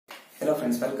Hello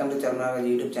friends, welcome to Charmanaga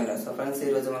YouTube channel. So friends, ఈ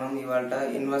రోజు మనం ఇవాల్ట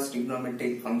ఇన్వర్స్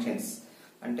ట్రిగ్నోమెట్రిక్ ఫంక్షన్స్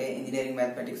అంటే ఇంజనీరింగ్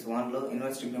మ్యాథమెటిక్స్ 1 లో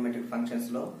ఇన్వర్స్ ట్రిగ్నోమెట్రిక్ ఫంక్షన్స్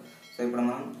లో సో ఇప్పుడు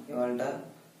మనం ఇవాల్ట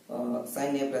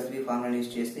sin a plus b formula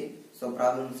use చేసి సో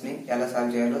ప్రాబ్లమ్స్ ని ఎలా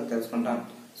సాల్వ్ చేయాలో తెలుసుకుంటాం.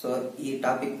 సో ఈ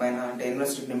టాపిక్ పైన అంటే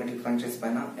ఇన్వర్స్ ట్రిగ్నోమెట్రిక్ ఫంక్షన్స్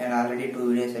పైన నేను ఆల్రెడీ 2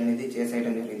 వీడియోస్ అనేది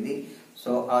చేసేయడం జరిగింది.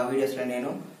 సో ఆ వీడియోస్ లో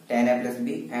నేను tan a plus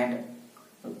b and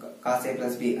cos a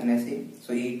plus b అనేసి సో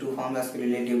ఈ 2 ఫార్ములాస్ కి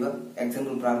రిలేటివ్ గా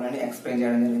ఎగ్జాంపుల్ ప్రాబ్లమ్ ని ఎక్స్ప్లెయిన్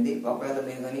చేయడం జరిగింది. ఒకవేళ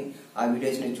మీరు గాని ఆ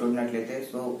వీడియోస్ ని చూడనట్లయితే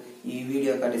సో ఈ వీడియో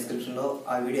యొక్క డిస్క్రిప్షన్ లో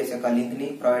ఆ వీడియోస్ యొక్క లింక్ ని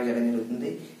ప్రొవైడ్ చేయడం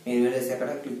జరుగుతుంది. మీరు వీడియోస్ ఎక్కడ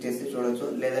క్లిక్ చేసి చూడొచ్చు,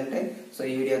 లేదంటే సో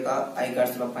ఈ వీడియో యొక్క ఐ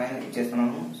కార్డ్స్ లో పైన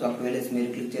ఇచ్చేస్తున్నాను. సో అక్కడ వెళ్ళేసి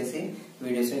మీరు క్లిక్ చేసి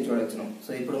వీడియోస్ ని చూడొచ్చును.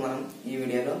 సో ఇప్పుడు మనం ఈ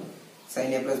వీడియోలో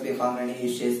sin a plus b ఫార్ములాని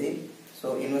use చేసి సో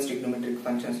ఇన్వర్స్ ట్రిగ్నోమెట్రిక్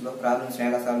ఫంక్షన్స్ లో ప్రాబ్లమ్స్ ని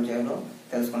ఎలా సాల్వ్ చేయాలో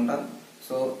తెలుసుకుంటాం.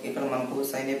 సో ఇక్కడ మనకు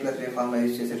sin a plus b formula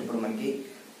use చేసేటప్పుడు మనకి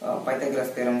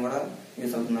పైథాగరస్ థీరం కూడా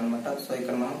యూజ్ అవుతుంది అనమాట. సో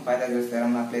ఇక్కడ మనం పైథాగరస్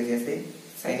థీరం అప్లై చేసి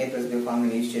sin a plus b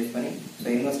formula use చేసుకొని సో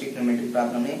ఇన్వర్స్ ట్రిగ్నోమెట్రిక్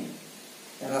ప్రాబ్లమ్ ని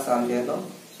ఎలా సాల్వ్ చేయాలో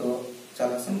సో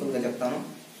చాలా సింపుల్ గా చెప్తాను.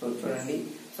 సో చూడండి.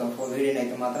 సో వీడియోని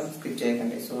అయితే మాత్రం స్కిప్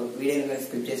చేయకండి. సో వీడియోని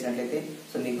స్కిప్ చేసినట్లయితే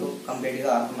సో మీకు కంప్లీట్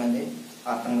గా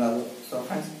అర్థం కాదు. సో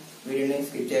ఫ్రెండ్స్, వీడియోని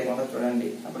స్కిప్ చేయకుండా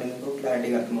చూడండి, అప్పుడు మీకు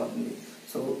క్లారిటీగా అర్థమవుతుంది.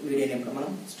 సో వీడియోని ఇప్పుడు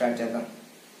మనం స్టార్ట్ చేద్దాం.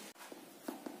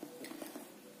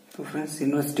 So friends,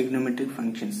 inverse trigonometric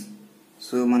functions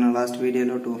so మన లాస్ట్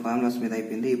వీడియోలో 2 ఫార్ములాస్ మీద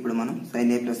అయిపోయింది. ఇప్పుడు మనం sin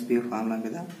a plus b formula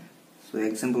మీద సో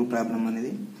ఎగ్జాంపుల్ ప్రాబ్లం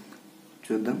అనేది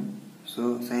చూద్దాం. So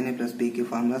sin a plus b కి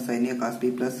formula sin a cos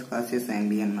b plus cos a sin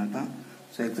b అన్నమాట.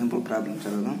 సో ఎగ్జాంపుల్ ప్రాబ్లం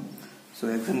చదువుదాం. సో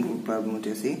ఎగ్జాంపుల్ ప్రాబ్లం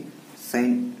వచ్చేసి sin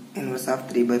inverse of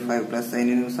 3/5 plus sin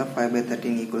inverse of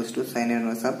 5/13 equals to sin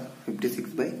inverse of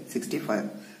 56/65.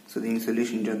 So దీని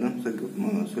solution చేద్దాం. So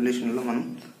solution లో మనం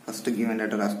first given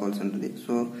data రాసుకోవాల్సి ఉంటుంది.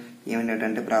 So given data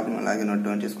అంటే problem అలాగే నోట్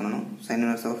డౌన్ చేసుకున్నాను. sin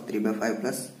inverse of 3/5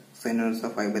 plus sin inverse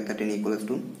of 5/13 equals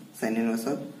to sin inverse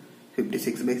of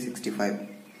 56/65.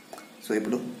 So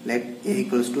ఇప్పుడు let a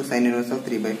equals to sin inverse of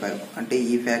 3/5 అంటే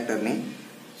ఈ factor ని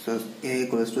so a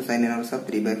equals to sin inverse of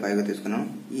 3/5 గా తీసుకున్నాం.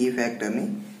 ఈ factor ని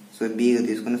so b గా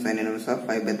తీసుకుని sin inverse of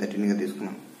 5/13 గా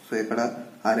తీసుకున్నాం. సో ఇక్కడ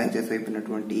RHS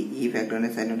అయిపోయినటువంటి ఈ ఫ్యాక్టర్ ని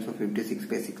sin inverse of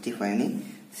 56/65 ని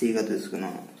c గా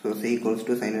తీసుకున్నాం. So c equals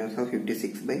to sin inverse of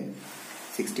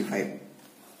 56/65.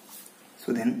 So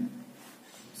then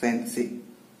sin c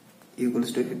equals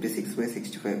to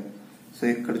 56/65. So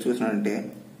ఇక్కడ చూసినట్టే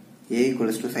a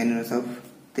equals to sin inverse of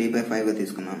 3/5 గా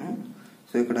తీసుకున్నాను.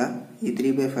 సో ఇక్కడ ఈ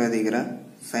 3/5 దగ్గర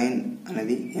sin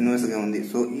అనేది ఇన్వర్స్ గా ఉంది.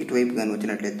 సో ఇటువైపు గాని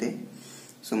వచ్చినట్లయితే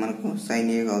సో మనకు sin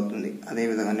a గా అవుతుంది. అదే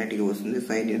విధంగా అన్నిటికీ వస్తుంది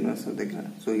sin ఇన్వర్స్ దగ్గర.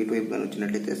 సో ఇటువైపు గాని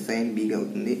వచ్చినట్లయితే sin b గా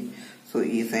అవుతుంది. సో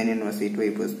ఈ sin ఇన్వర్స్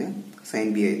ఇటువైపు వస్తే sin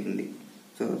b అవుతుంది.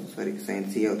 సో సారీ sin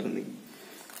c అవుతుంది.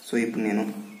 సో ఇప్పుడు నేను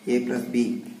a plus b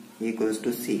equals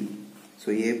to c. So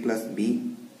a plus b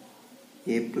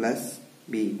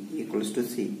equals to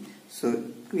c. So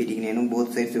వీటికి నేను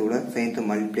బోత్ సైడ్స్ కూడా sin తో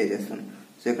మల్టిప్లై చేస్తాను.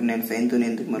 సో ఇక్కడ నేను sin తో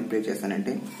ఎందుకు మల్టిప్లై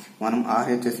చేస్తానంటే మనం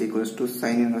RHS equals to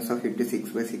sin inverse of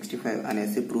 56/65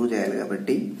 అనేసి ప్రూవ్ చేయాలి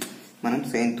కాబట్టి మనం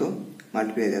sin తో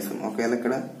మల్టిప్లై చేస్తాం. ఒకవేళ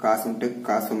ఇక్కడ cos ఉంటే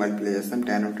cos తో మల్టిప్లై చేస్తాం,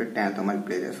 tan ఉంటే tan తో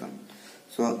మల్టిప్లై చేస్తాం.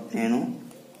 సో నేను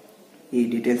ఈ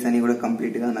డీటెయిల్స్ అన్ని కూడా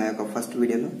కంప్లీట్ గా నా యొక్క ఫస్ట్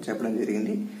వీడియోలో చెప్పడం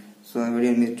జరిగింది. సో ఆ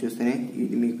వీడియో మీరు చూస్తేనే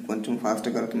ఇది మీకు కొంచెం ఫాస్ట్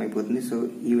గా అర్థమైపోతుంది. సో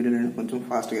ఈ వీడియోలో నేను కొంచెం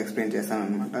ఫాస్ట్ గా ఎక్స్ప్లెయిన్ చేస్తాను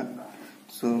అనమాట.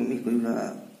 సో మీకు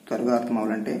త్వరగా అర్థం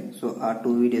అవ్వాలంటే సో ఆ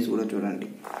 2 వీడియోస్ కూడా చూడండి.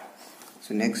 సో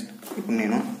నెక్స్ట్ ఇప్పుడు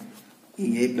నేను ఈ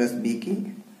a plus b కి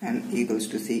అండ్ ఈక్వల్స్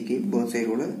టు c కి బోత్ సైడ్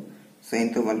కూడా sin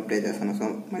తో మల్టిప్లై చేస్తాను. సో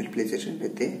మల్టిప్లై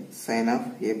చేసినట్లయితే sin of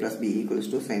a plus b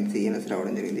equals to sin c అనేసి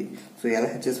రావడం జరిగింది. సో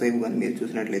LHS వైపు కానీ మీరు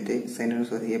చూసినట్లయితే sin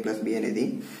inverse of a plus b అనేది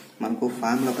మనకు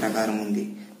ఫార్ములా ప్రకారం ఉంది.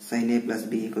 sin a plus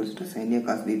b equals to sin a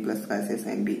cos b plus cos a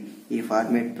sin b ఈ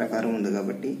ఫార్మేట్ ప్రకారం ఉంది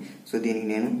కాబట్టి సో దీనికి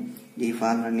నేను ఈ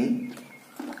ఫార్ములాని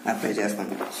అప్లై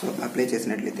చేస్తాను. సో అప్లై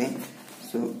చేసినట్లయితే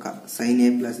so sin a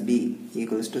plus b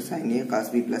equals to sin a cos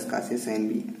b plus cos a sin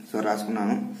b so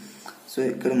రాసుకున్నాను. సో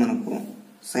ఇక్కడ మనకు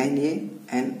sin a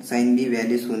and sin b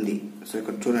values ఉంది. సో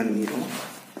ఇక్కడ చూడండి, మీరు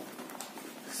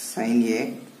sin a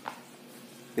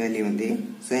వాల్యూ ఉంది,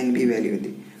 sin b వాల్యూ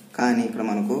ఉంది, కానీ ఇక్కడ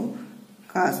మనకు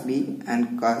cos b and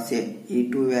cos a ఈ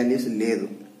 2 వాల్యూస్ లేదు.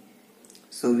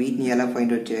 సో వీటిని ఎలా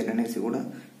ఫైండ్ అవుట్ చేయాలనేసి కూడా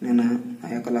నేను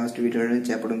ఆ యొక్క లాస్ట్ వీడియోలో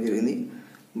చెప్పడం జరిగింది.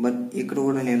 బట్ ఇక్కడ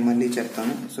కూడా నేను మళ్ళీ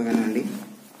చెప్తాను. సో వినండి,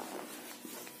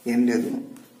 ఏం లేదు.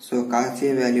 సో cos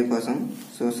a వాల్యూ కోసం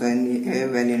సో sin a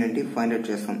వాల్యూ నుండి ఫైండ్ అవుట్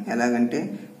చేస్తాం. ఎలాగంటే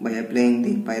by applying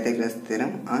the Pythagoras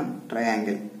theorem on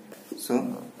triangle. So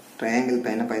triangle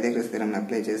పైన పైథాగరస్ థీరం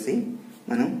అప్లై చేసి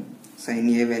మనం sin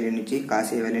a వాల్యూ నుంచి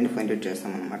cos a వాల్యూని ఫైండ్ అవుట్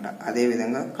చేస్తాం అనమాట. అదే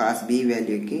విధంగా cos b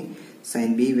వాల్యూకి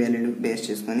sin b వాల్యూని బేస్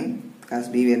చేసుకొని cos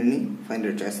b వాల్యూని ఫైండ్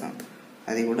అవుట్ చేస్తాం.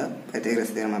 అది కూడా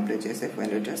పైథాగరస్ థియరం అప్లై చేసి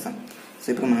ఫైండ్ అవుట్ చేస్తాం. సో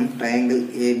ఇప్పుడు మనం ట్రయాంగిల్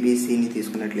ఏబిసిని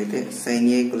తీసుకున్నట్లయితే sin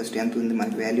A = ఎంత ఉంది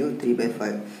మనకి వాల్యూ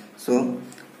 3/5. సో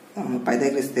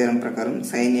పైథాగరస్ థియరం ప్రకారం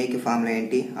sin A కి ఫార్ములా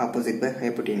ఏంటి? Opposite by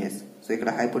hypotenuse. సో ఇక్కడ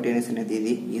హైపోటెన్యూస్ అనేది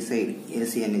ఇది ఈ సైడ్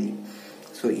AC అనేది.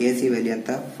 సో AC వాల్యూ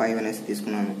ఎంత 5 అనేసి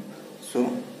తీసుకున్నాను. సో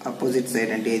అపోజిట్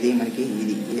సైడ్ అంటే ఇది మనకి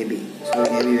ఇది AB. సో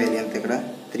AB వాల్యూ ఎంత ఇక్కడ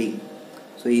 3.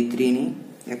 సో ఈ 3ని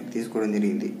ఇక్కడ తీసుకోవడం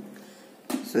జరిగింది.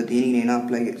 సో దీనికి నేను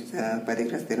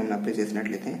పైథాగరస్ థియరం అప్లై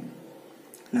చేసినట్లయితే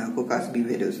నాకు cos B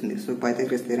వాల్యూ వస్తుంది. సో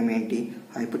పైథాగరస్ థియరం ఏంటి?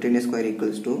 Hypotenuse square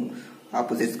equals to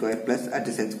opposite square plus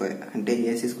adjacent square అంటే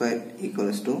AC square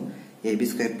equals to AB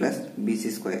square plus BC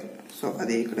square. So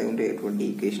అదే ఇక్కడ ఉండేటువంటి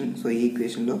ఈక్వేషన్. సో ఈ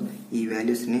ఈక్వేషన్లో ఈ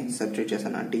వాల్యూస్ని సబ్స్టిట్యూట్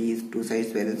చేస్తాను. అంటే ఈ 2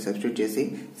 సైడ్స్ వాల్యూస్ సబ్స్టిట్యూట్ చేసి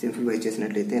సింప్లిఫై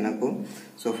చేసినట్లయితే నాకు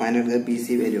సో ఫైనల్గా BC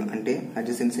వాల్యూ అంటే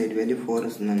అడ్జసెంట్ సైడ్ వాల్యూ 4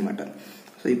 వస్తుంది అనమాట.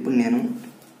 సో ఇప్పుడు నేను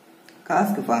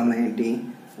కాస్కి ఫార్ములా ఏంటి?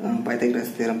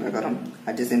 పైథాగరస్ థియరం ప్రకారం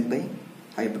అడ్జసెంట్ బై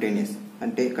హైపోటెన్యూస్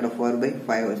అంటే ఇక్కడ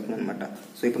 4/5 వస్తుంది అనమాట.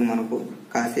 సో ఇప్పుడు మనకు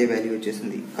cos A వాల్యూ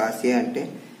వచ్చేసింది. cos A అంటే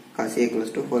cos A =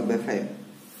 4/5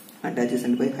 అంటే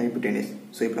అడ్జసెంట్ బై హైపోటెన్యూస్.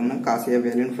 సో ఇప్పుడు మనం cos A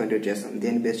వాల్యూని ఫైండ్ అవుట్ చేస్తాం.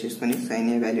 దేన్ని బేస్ చేసుకొని sin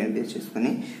A వాల్యూని బేస్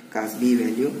చేసుకొని cos B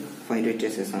value find out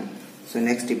చేసేసాం. సో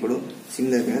నెక్స్ట్ ఇప్పుడు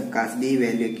సిమిలర్గా cos B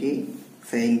వాల్యూకి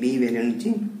sin B value నుంచి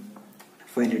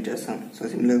ఫైండ్ అవుట్ చేస్తాం. సో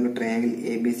సిమిలర్గా ట్రయాంగిల్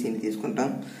ABCని తీసుకుంటాం.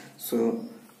 సో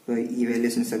ఈ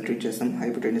వాల్యూస్ని సబ్స్టిట్యూట్ చేస్తాం.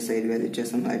 హైపోటెన్యూస్ సైడ్ వాల్యూ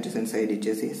ఇచ్చేస్తాం, అడ్జసెంట్ సైడ్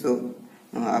ఇచ్చేసి సో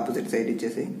ఆపోజిట్ సైడ్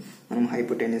ఇచ్చేసి మనం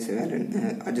హైపోటెన్యూస్ వాల్యూ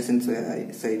అడ్జసెంట్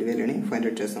సైడ్ వాల్యూని ఫైండ్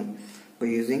అవుట్ చేస్తాం by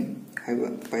using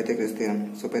Pythagoras theorem.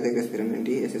 So Pythagoras theorem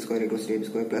ఏంటి? AC² =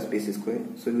 AB² plus BC².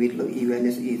 So వీటిలో ఈ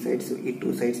వాల్యూస్ ఈ సైడ్స్ ఈ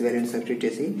 2 సైడ్స్ వాల్యూని సబ్స్టిట్యూట్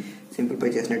చేసి సింప్లిఫై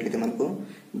చేసినట్లయితే మనకు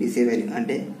BC వాల్యూ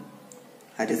అంటే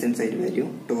అడ్జసెంట్ సైడ్ వాల్యూ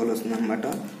 12 వస్తుంది అనమాట.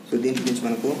 సో దీని నుంచి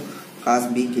మనకు cos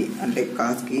B కి అంటే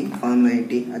cos కి ఫార్ములా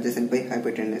ఏంటి? Adjacent by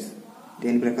hypotenuse.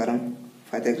 దేని ప్రకారం?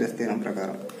 పైథాగరస్ థియరం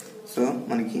ప్రకారం. సో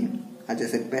మనకి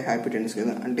అడ్జసెంట్ బై హైపోటెన్యూస్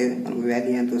కదా అంటే మనకు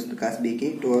వాల్యూ ఎంత వస్తుంది? cos B కి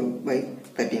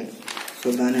 12/13. సో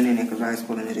దాన్ని నేను ఇక్కడ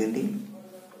రాసుకోవడం జరిగింది.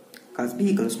 cos B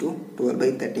 =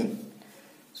 12/13.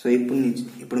 సో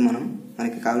ఇప్పుడు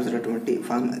మనకి కావాల్సినటువంటి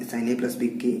sin A ప్లస్ B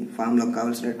కి ఫార్ములా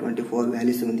కావాల్సినటువంటి 4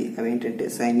 వాల్యూస్ ఉంది. అవి ఏంటంటే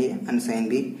sin A and sin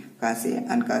B, cos A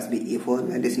and cos B. ఈ 4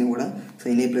 వాల్యూస్ని కూడా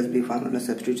sin A plus B ఫార్ములాలో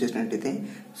substitute చేసినట్టయితే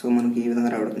సో మనకి ఈ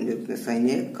విధంగా రావడం జరుగుతుంది. sin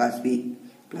A cos B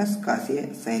plus cos A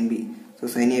sin B. So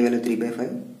sin A value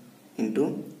 3/5 into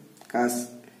cos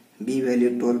B value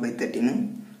 12/13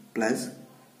 plus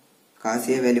cos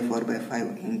A value 4/5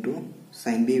 into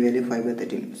sin B value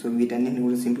 5/13. So వీటన్నిటిని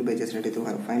కూడా simplify చేసినట్టయితే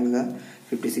ఫైనల్గా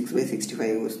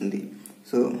 56/65 వస్తుంది.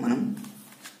 సో మనం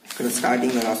ఇక్కడ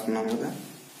స్టార్టింగ్లో రాసుకున్నాం కదా.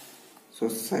 So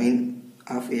sin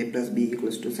of A plus B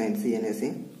equals to sin C అనేసి.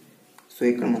 సో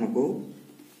ఇక్కడ మనకు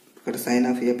ఇక్కడ sin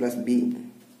of A plus B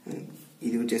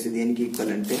ఇది వచ్చేసి దేనికి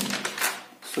ఈక్వల్ అంటే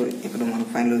సో ఇక్కడ మనం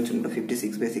ఫైనల్ వచ్చినప్పుడు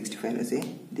 56/65 అనేసి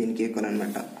దీనికి ఈక్వల్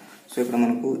అనమాట. సో ఇక్కడ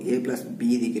మనకు A ప్లస్ B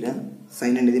దగ్గర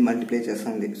సైన్ అనేది మల్టిప్లై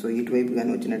చేస్తుంది. సో ఇటువైపు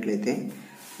కానీ వచ్చినట్లయితే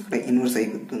ఇక్కడ ఇన్వర్స్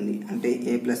అయిపోతుంది. అంటే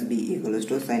A plus B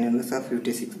 = sin inverse of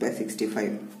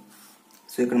 56/65.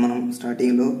 So ఇక్కడ మనం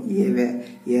స్టార్టింగ్లో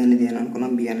ఏ అనేది అని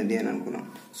అనుకున్నాం, B అనేది అని అనుకున్నాం.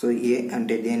 సో A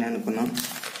అంటే దేని అనుకున్నాం?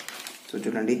 సో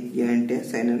చూడండి, A అంటే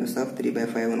sin ఇన్వర్స్ ఆఫ్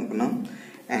 3/5 అనుకున్నాం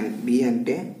అండ్ B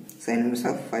అంటే sin ఇన్వర్స్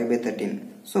ఆఫ్ 5/13.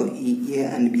 సో ఈ A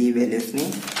అండ్ B వాల్యూస్ని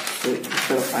సో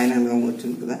ఇక్కడ ఫైనల్గా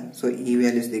వచ్చింది కదా. సో ఈ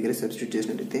వాల్యూస్ దగ్గర సబ్స్టిట్యూట్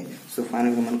చేసినట్టయితే సో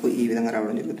ఫైనల్గా మనకు ఈ విధంగా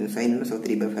రావడం జరుగుతుంది. sin inverse of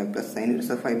 3/5 plus sin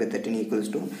inverse of 5/13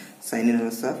 = sin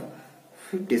inverse of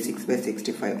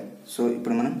 56/65. So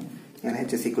ఇప్పుడు మనం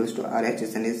LHS =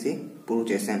 RHS అనేసి ప్రూవ్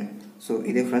చేశాను. సో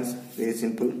ఇదే friends, very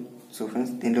simple. So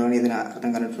friends దీంట్లో ఏదైనా అర్థం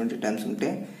కానటువంటి టర్మ్స్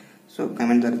ఉంటే సో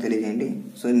కామెంట్ ద్వారా తెలియజేయండి.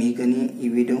 సో మీకని ఈ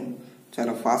వీడియో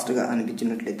చాలా ఫాస్ట్గా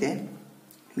అనిపించినట్లయితే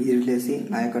మీరు వెళ్ళేసి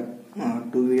నా యొక్క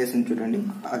 2 వీడియోస్ని చూడండి.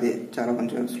 అదే చాలా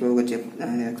కొంచెం స్లోగా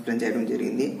ఎక్స్ప్లెయిన్ చేయడం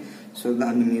జరిగింది. సో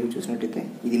దాన్ని మీరు చూసినట్టయితే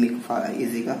ఇది మీకు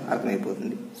ఈజీగా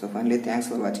అర్థమైపోతుంది. So finally thanks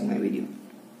for watching my video.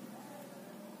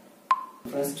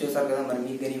 Friends చూసారు కదా, మరి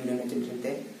మీకు కానీ వీడియో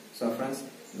నచ్చినట్లయితే సో ఫ్రెండ్స్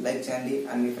లైక్ చేయండి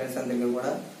అండ్ మీ ఫ్రెండ్స్ అందరికీ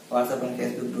కూడా వాట్సాప్ అండ్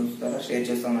ఫేస్బుక్ గ్రూప్స్ ద్వారా షేర్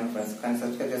చేస్తున్నాను ఫ్రెండ్స్. కానీ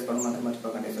సబ్స్క్రైబ్ చేసుకోవడం మాత్రం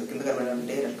మర్చిపోకండి. సో కింద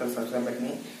కనబడే రెడ్ కలర్ సబ్స్క్రైబ్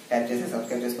బటన్ని ట్యాప్ చేసి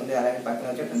సబ్స్క్రైబ్ చేసుకోండి. అలాగే పక్కన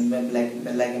వచ్చే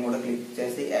బెల్ ఐకాన్ కూడా క్లిక్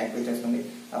చేసి యాక్టివేట్ చేసుకోండి.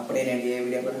 అప్పుడే నేను ఏ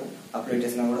వీడియో కూడా అప్లోడ్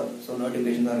చేసినా కూడా సో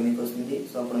నోటిఫికేషన్ ద్వారా మీకు వస్తుంది.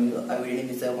 సో అప్పుడు మీరు ఆ వీడియోని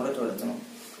మిస్ అవ్వకుండా చూడొచ్చును.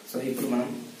 సో ఇప్పుడు మనం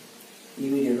ఈ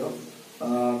వీడియోలో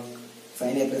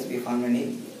sin A plus B ఫార్ములాని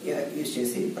use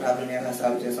చేసి ప్రాబ్లమ్ ఎలా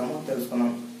సాల్వ్ చేసామో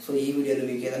తెలుసుకున్నాం. సో ఈ వీడియోలో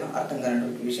మీకు ఏదైనా అర్థం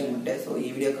కానటువంటి విషయం ఉంటే సో ఈ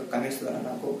వీడియో కమెంట్స్ ద్వారా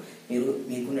నాకు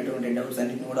మీకున్నటువంటి డౌట్స్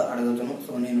అన్నింటిని కూడా అడగవచ్చును.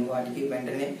 సో నేను వాటికి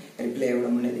వెంటనే రిప్లై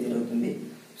ఇవ్వడం అనేది జరుగుతుంది.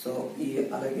 సో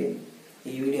అలాగే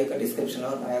ఈ వీడియో యొక్క డిస్క్రిప్షన్లో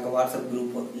నా యొక్క వాట్సాప్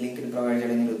గ్రూప్ లింక్ని ప్రొవైడ్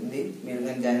చేయడం జరుగుతుంది. మీరు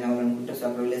కానీ జాయిన్ అవ్వాలనుకుంటే సో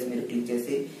అక్కడ వెళ్ళేసి మీరు క్లిక్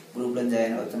చేసి గ్రూప్లో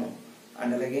జాయిన్ అవుతాను.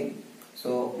 అండ్ అలాగే సో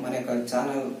మన యొక్క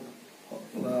ఛానల్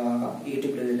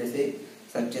యూట్యూబ్లో వెళ్ళేసి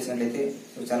సెర్చ్ చేసినట్లయితే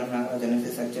సో ఛానల్ నాగరాజు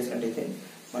అనేసి సెర్చ్ చేసినట్లయితే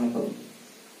మనకు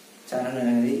ఛానల్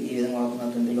అనేది ఈ విధంగా ఓపెన్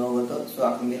అవుతుంది లోగోతో. సో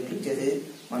అక్కడ మీరు క్లిక్ చేసి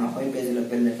మన హోమ్ పేజీలోకి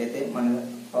వెళ్ళినట్లయితే మన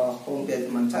హోమ్ పేజ్,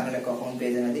 మన ఛానల్ యొక్క హోమ్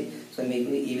పేజ్ అనేది సో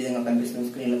మీకు ఈ విధంగా కనిపిస్తుంది,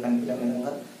 స్క్రీన్లో కనిపించే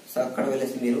విధంగా. సో అక్కడ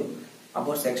వెళ్ళేసి మీరు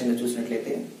అబౌట్ సెక్షన్లో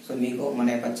చూసినట్లయితే సో మీకు మన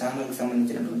యొక్క ఛానల్కి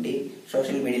సంబంధించినటువంటి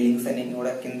సోషల్ మీడియా లింక్స్ అన్ని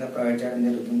కూడా కింద ప్రొవైడ్ చేయడం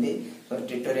జరుగుతుంది. So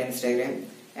Twitter, Instagram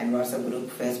and WhatsApp group,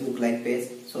 Facebook like page,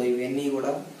 so ఇవన్నీ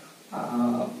కూడా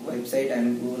website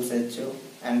and Google search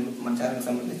and మన ఛానల్కి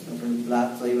సంబంధించినటువంటి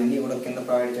బ్లాగ్, సో ఇవన్నీ కూడా కింద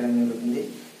ప్రొవైడ్ చేయడం జరుగుతుంది.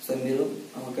 సో మీరు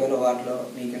ఒకవేళ వాటిలో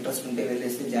మీకు ఇంట్రెస్ట్ ఉంటే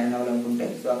వెళ్ళేసి జాయిన్ అవ్వాలనుకుంటే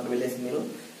సో అక్కడ వెళ్ళేసి మీరు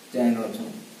జాయిన్ అవ్వచ్చు.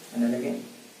 అండ్ అలాగే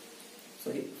so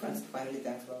friends, finally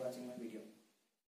thanks for watching.